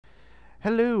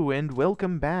Hello and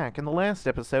welcome back. In the last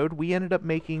episode, we ended up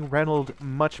making Reynold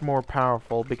much more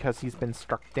powerful because he's been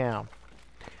struck down.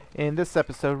 In this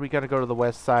episode, we gotta go to the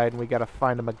west side and we gotta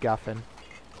find a MacGuffin.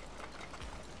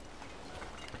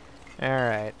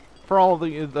 Alright. For all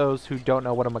those who don't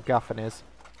know what a MacGuffin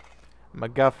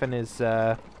is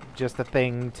just a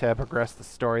thing to progress the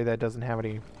story that doesn't have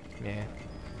any...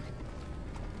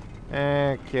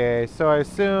 Okay, so I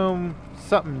assume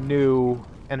something new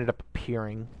ended up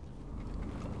appearing.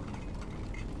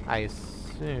 I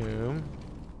assume.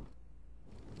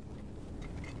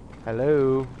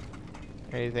 Hello?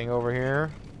 Anything over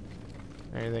here?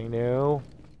 Anything new?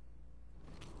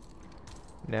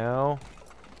 No?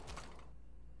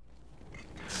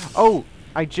 Oh!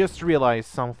 I just realized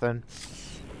something.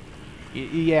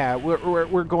 Yeah,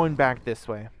 we're going back this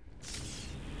way.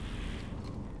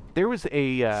 There was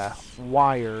a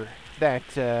wire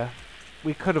that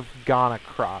we could have gone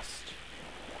across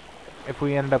if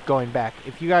we ended up going back.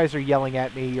 If you guys are yelling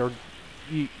at me,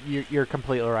 you're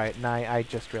completely right, and I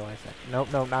just realized that. Nope,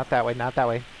 nope, not that way, not that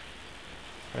way.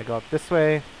 Gotta go up this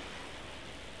way.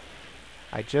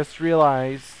 I just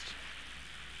realized.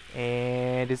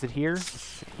 And is it here?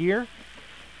 Is it here?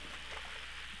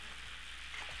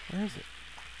 Where is it?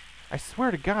 I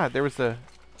swear to God, there was a...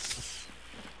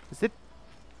 Is it?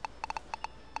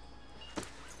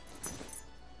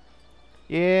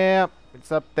 Yeah,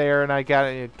 it's up there, and I got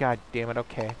it. God damn it,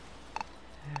 okay.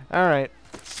 Alright,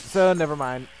 so never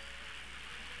mind.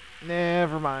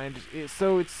 Never mind.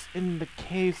 So it's in the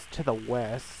caves to the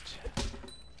west.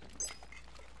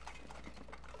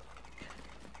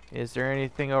 Is there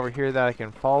anything over here that I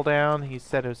can fall down? He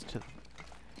said it was to...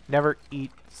 Never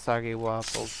eat soggy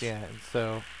waffles. Yeah, and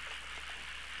so...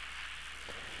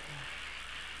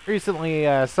 Recently,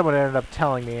 someone ended up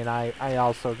telling me, and I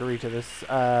also agree to this,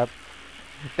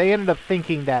 they ended up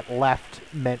thinking that left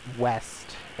meant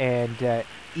west and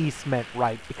east meant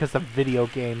right because of video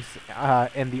games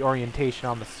and the orientation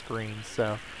on the screen.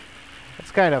 So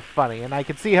it's kind of funny, and I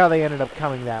can see how they ended up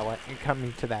coming that way,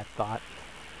 coming to that thought.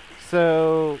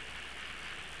 So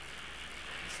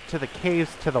it's to the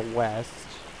caves to the west.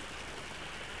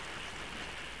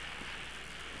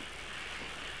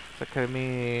 So could it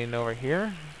mean over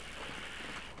here?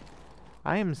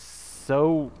 I am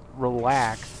so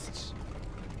relaxed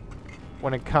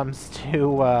when it comes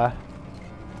to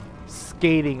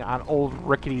skating on old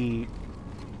rickety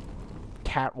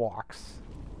catwalks.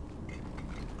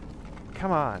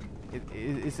 Come on,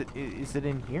 is it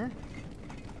in here?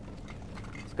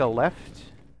 Let's go left.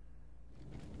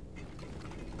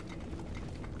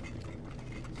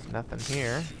 There's nothing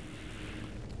here.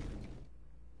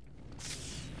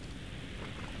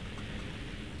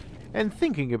 And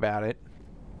thinking about it,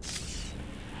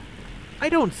 I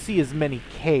don't see as many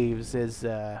caves as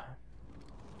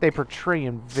they portray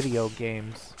in video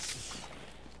games.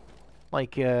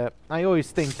 Like, I always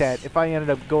think that if I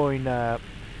ended up going, when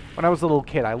I was a little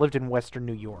kid, I lived in Western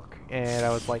New York, and I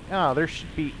was like, oh, there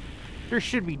should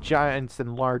be giants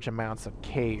and large amounts of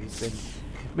caves, and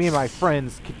me and my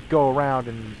friends could go around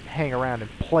and hang around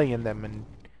and play in them, and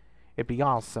it'd be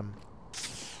awesome.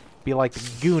 Be like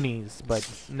the Goonies, but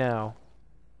no.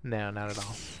 No, not at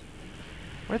all.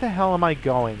 Where the hell am I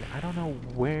going? I don't know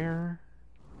where.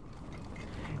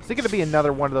 Is it going to be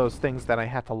another one of those things that I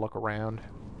have to look around?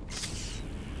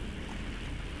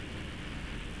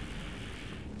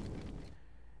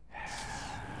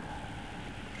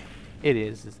 It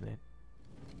is, isn't it?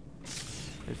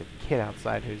 There's a kid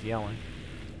outside who's yelling.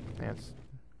 That's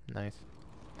nice.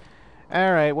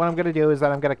 Alright, what I'm going to do is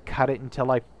that I'm going to cut it until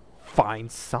I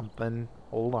find something.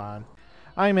 Hold on.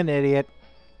 I'm an idiot.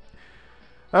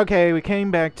 Okay, we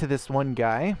came back to this one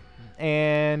guy,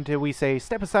 and we say,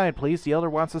 step aside, please. The Elder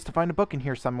wants us to find a book in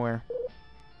here somewhere.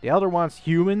 The Elder wants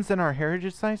humans in our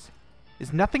heritage sites?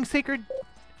 Is nothing sacred?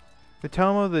 The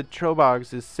Tome of the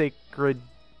Trobogs is sacred,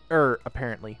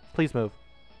 apparently. Please move.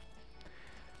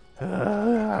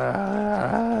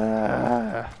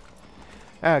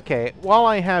 Okay, while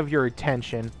I have your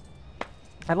attention,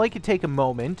 I'd like to take a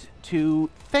moment to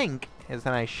thank, as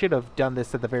I should have done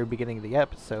this at the very beginning of the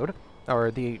episode,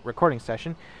 or the recording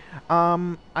session.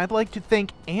 I'd like to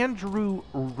thank Andrew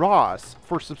Ross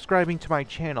for subscribing to my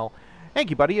channel. Thank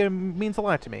you, buddy. It means a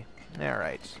lot to me.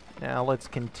 Alright, now let's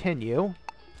continue.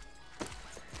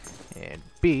 And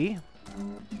B.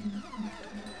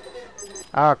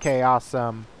 Okay,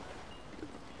 awesome.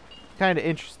 Kind of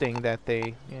interesting that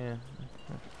they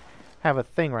have a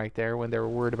thing right there when they were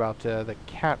worried about the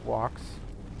catwalks.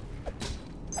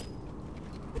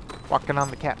 Walking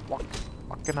on the catwalk.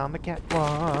 Walking on the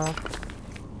catwalk.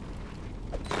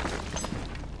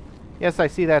 Yes, I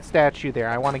see that statue there.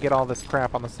 I want to get all this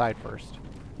crap on the side first.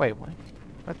 Wait, what?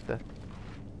 What the?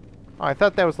 Oh, I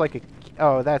thought that was like a...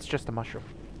 Oh, that's just a mushroom.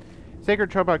 Sacred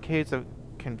Trobot Caves of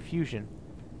Confusion.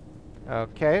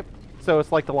 Okay. So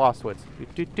it's like the Lost Woods.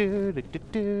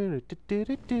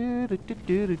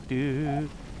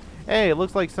 Hey, it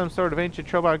looks like some sort of ancient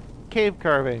Trobot cave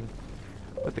carving.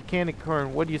 With the candy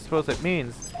corn, what do you suppose it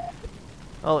means?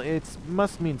 Well, it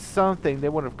must mean something. They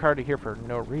wouldn't have carved it here for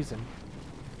no reason.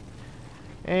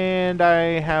 And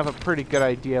I have a pretty good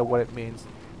idea what it means.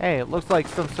 Hey, it looks like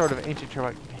some sort of ancient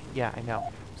Trobot... Yeah, I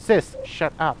know. Sis,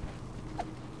 shut up.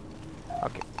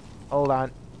 Okay, hold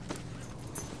on.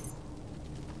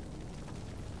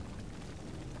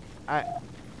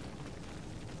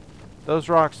 Those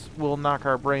rocks will knock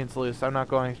our brains loose. I'm not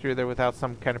going through there without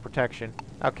some kind of protection.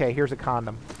 Okay, here's a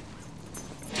condom.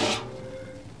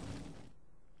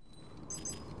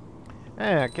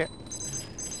 Okay.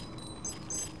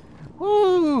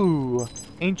 Woo!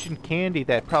 Ancient candy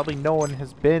that probably no one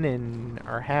has been in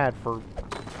or had for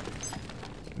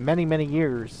many, many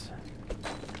years.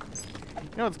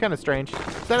 You know what's kind of strange?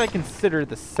 Is that I consider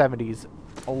the 70s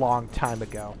a long time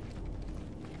ago.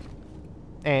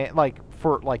 And like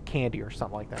for like candy or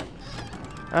something like that.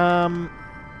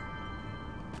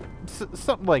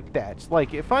 Something like that.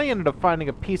 Like if I ended up finding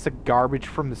a piece of garbage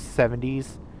from the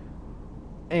 70s,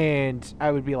 and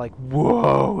I would be like,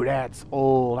 whoa, that's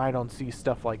old. I don't see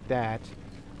stuff like that.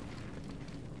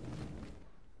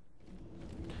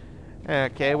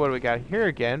 Okay, what do we got here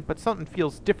again? But something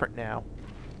feels different now.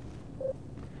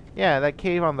 Yeah, that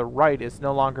cave on the right is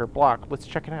no longer blocked. Let's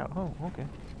check it out. Oh, okay.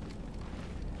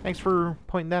 Thanks for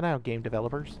pointing that out, game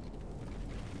developers.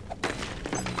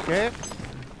 Okay.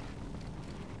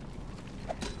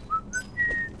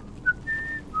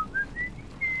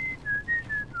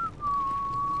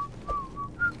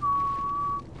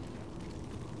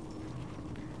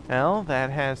 Well,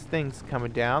 that has things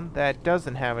coming down. That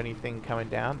doesn't have anything coming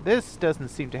down. This doesn't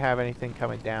seem to have anything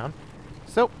coming down.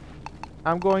 So,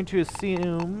 I'm going to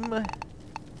assume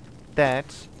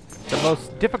that the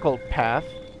most difficult path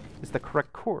is the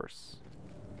correct course.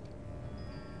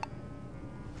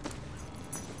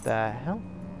 The hell?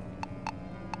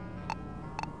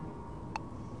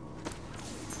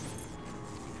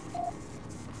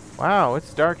 Wow,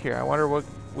 it's dark here. I wonder what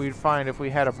we'd find if we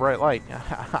had a bright light.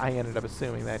 I ended up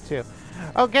assuming that too.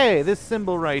 Okay, this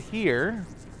symbol right here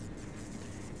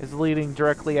is leading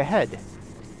directly ahead.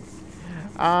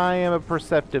 I am a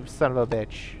perceptive son of a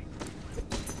bitch.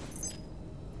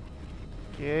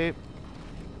 Okay.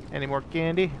 Any more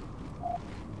candy?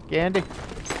 Candy?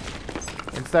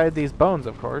 Inside these bones,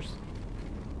 of course.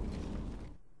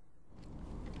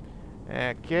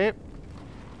 Okay.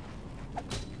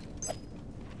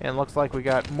 And looks like we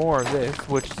got more of this,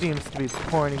 which seems to be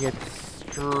pointing it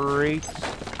straight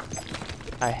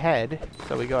ahead.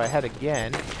 So we go ahead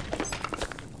again.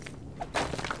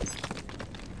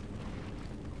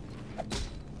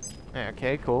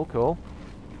 Okay, cool, cool.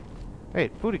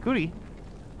 Wait, Booty Cootie?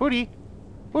 Booty!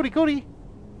 Booty Cootie!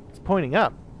 It's pointing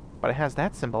up, but it has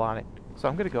that symbol on it. So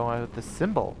I'm gonna go on with the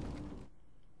symbol.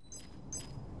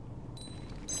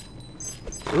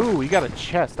 Ooh, we got a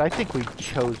chest. I think we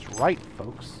chose right,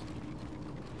 folks.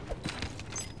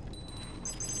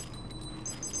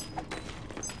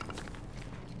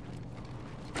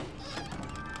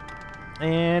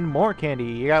 And more candy.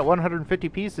 You got 150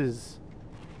 pieces.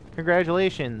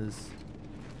 Congratulations.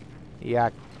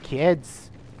 Yeah,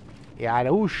 kids. Yeah,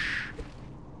 oosh.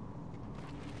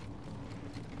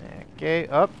 Okay,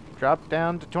 up. Dropped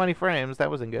down to 20 frames. That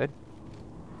wasn't good.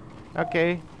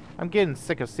 Okay. I'm getting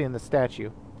sick of seeing the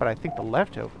statue, but I think the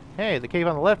left open. Hey, the cave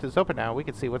on the left is open now. We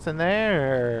can see what's in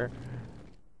there.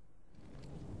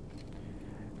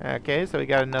 Okay, so we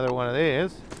got another one of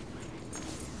these.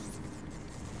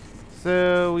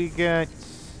 So we got...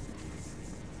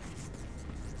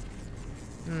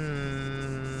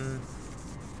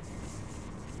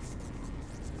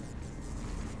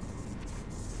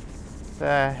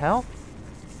 The hell?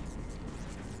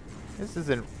 This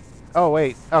isn't... Oh,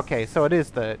 wait. Okay, so it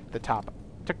is the top.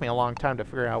 It took me a long time to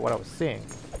figure out what I was seeing.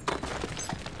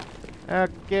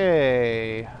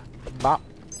 Okay. Bop.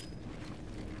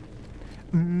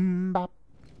 Bop.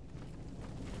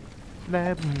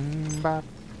 Bop.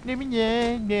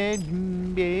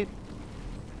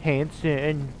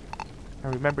 Hanson. I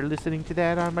remember listening to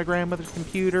that on my grandmother's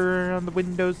computer on the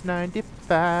Windows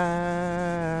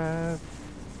 95.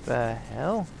 The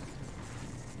hell?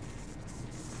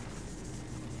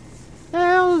 The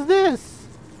hell is this?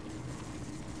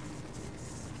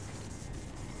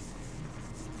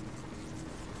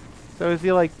 So is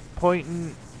he like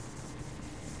pointing?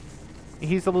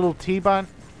 He's a little T-bot,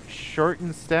 short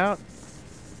and stout.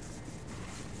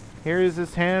 Here is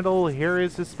his handle, here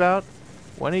is his spout.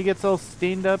 When he gets all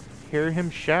steamed up, hear him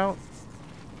shout.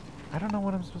 I don't know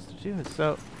what I'm supposed to do,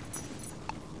 so...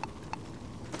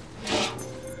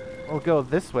 We'll go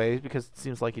this way, because it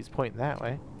seems like he's pointing that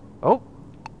way. Oh!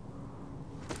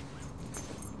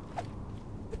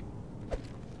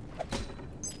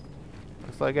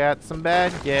 Looks like I got some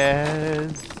bad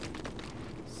guys.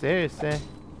 Seriously.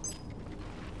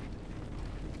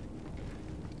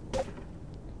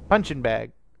 Punching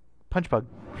bag. Punch bug.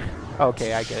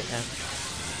 Okay, I get it now.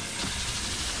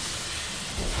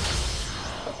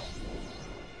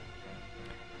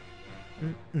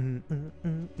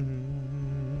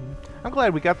 I'm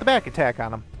glad we got the back attack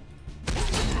on him.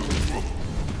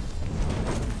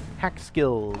 Hack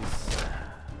skills.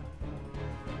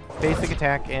 Basic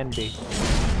attack and B.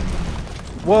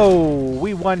 Whoa,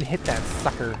 we one-hit that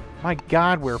sucker. My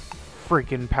god, we're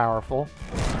freaking powerful.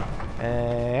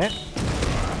 And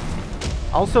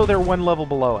also, they're one level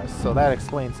below us, so that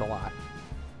explains a lot.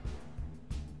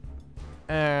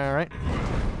 Alright.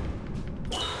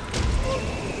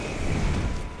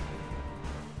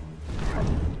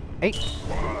 Eight.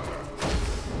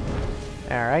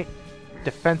 Alright.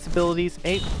 Defense abilities,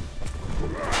 8.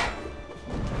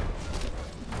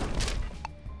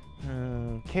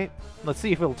 Okay. Let's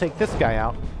see if it'll take this guy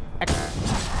out. Excellent.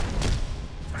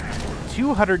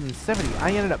 270.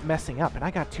 I ended up messing up, and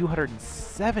I got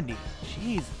 270.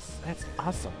 Jesus, that's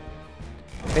awesome.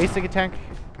 Basic attack.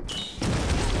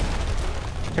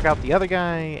 Took out the other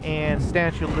guy, and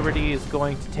Statue of Liberty is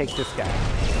going to take this guy.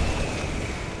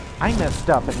 I messed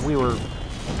up, and we were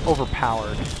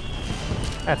overpowered.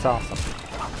 That's awesome.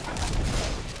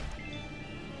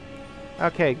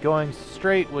 Okay, going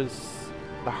straight was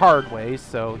the hard way,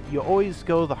 so you always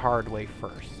go the hard way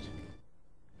first.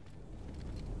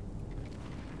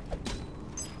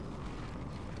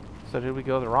 So did we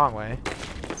go the wrong way?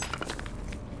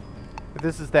 But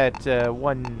this is that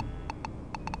one...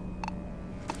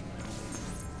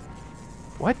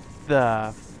 What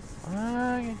the...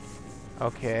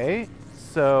 Okay,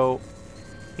 so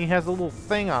he has a little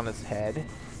thing on his head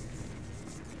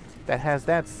that has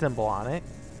that symbol on it.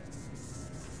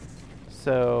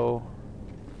 So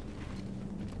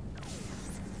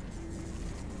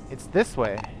it's this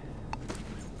way.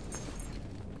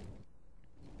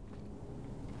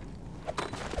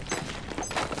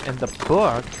 And the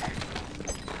book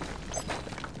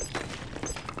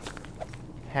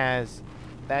has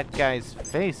that guy's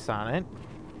face on it.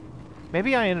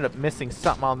 Maybe I ended up missing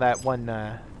something on that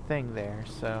one thing there,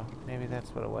 so maybe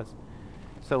that's what it was.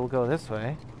 So we'll go this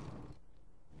way.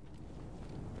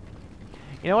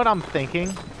 You know what I'm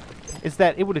thinking? Is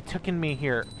that it would have taken me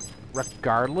here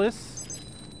regardless.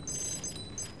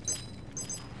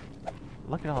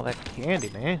 Look at all that candy,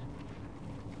 man.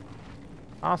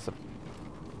 Awesome.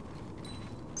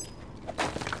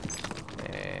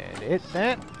 And hit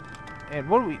that. And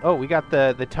what do we... Oh, we got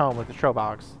the tome with the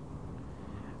Trobox.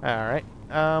 Alright.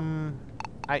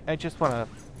 I just want to...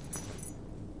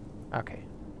 Okay.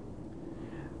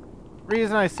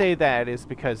 Reason I say that is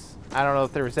because I don't know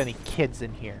if there was any kids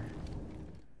in here.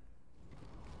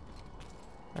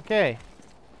 Okay.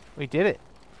 We did it.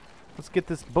 Let's get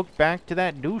this book back to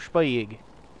that douchebag.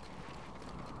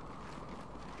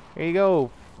 Here you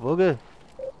go, Vooga.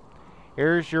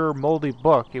 Here's your moldy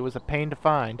book. It was a pain to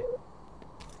find.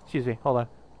 Excuse me, hold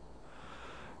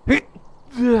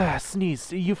on.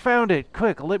 Sneeze. You found it.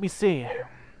 Quick, let me see.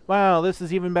 Wow, this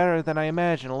is even better than I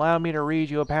imagined. Allow me to read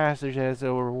you a passage as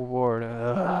a reward.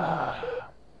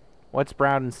 What's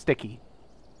brown and sticky?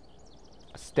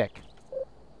 A stick.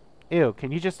 Ew,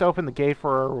 can you just open the gate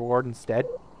for a reward instead?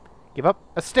 Give up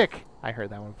a stick. I heard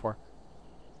that one before.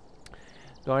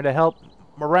 Going to help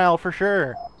morale for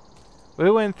sure. We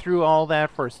went through all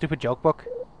that for a stupid joke book.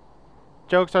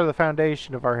 Jokes are the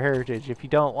foundation of our heritage. If you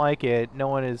don't like it, no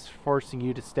one is forcing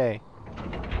you to stay.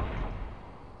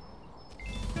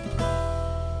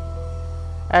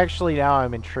 Actually, now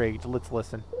I'm intrigued. Let's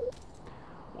listen.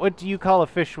 What do you call a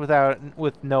fish with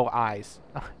no eyes?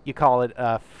 You call it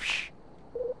a fish.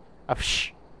 A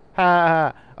fish. Ha ha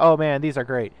ha. Oh man, these are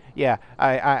great. Yeah,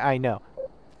 I know.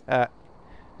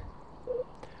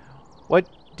 What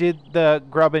did the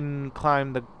Grubbin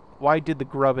climb the... Why did the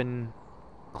Grubbin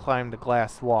climb the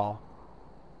glass wall?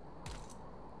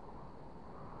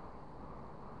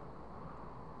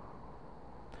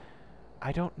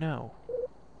 I don't know.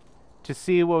 To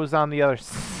see what was on the other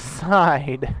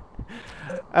side.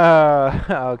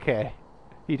 Okay.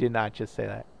 He did not just say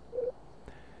that.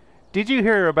 Did you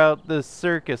hear about the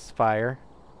circus fire?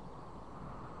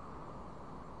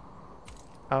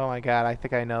 Oh my god, I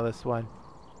think I know this one.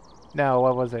 No,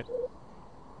 what was it?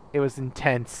 It was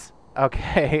intense.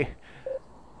 Okay.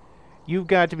 You've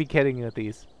got to be kidding me with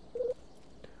these.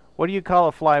 What do you call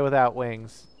a fly without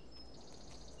wings?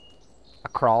 A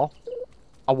crawl?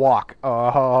 A walk.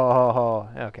 Oh,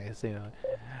 okay. See,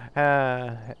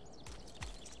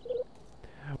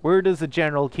 where does the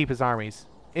general keep his armies?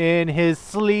 In his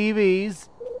sleeveys.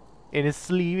 In his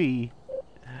sleevey.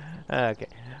 Okay.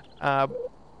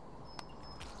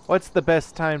 What's the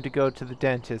best time to go to the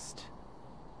dentist?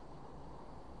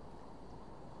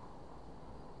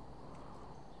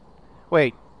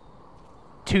 Wait.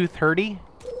 2:30?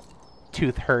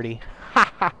 2:30.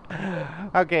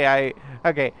 Okay,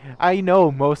 I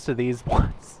know most of these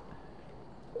ones.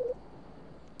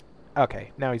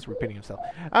 Okay, now he's repeating himself.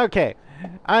 Okay,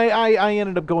 I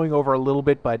ended up going over a little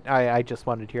bit, but I just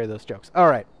wanted to hear those jokes. All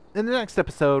right, in the next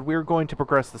episode, we're going to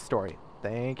progress the story.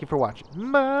 Thank you for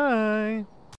watching. Bye!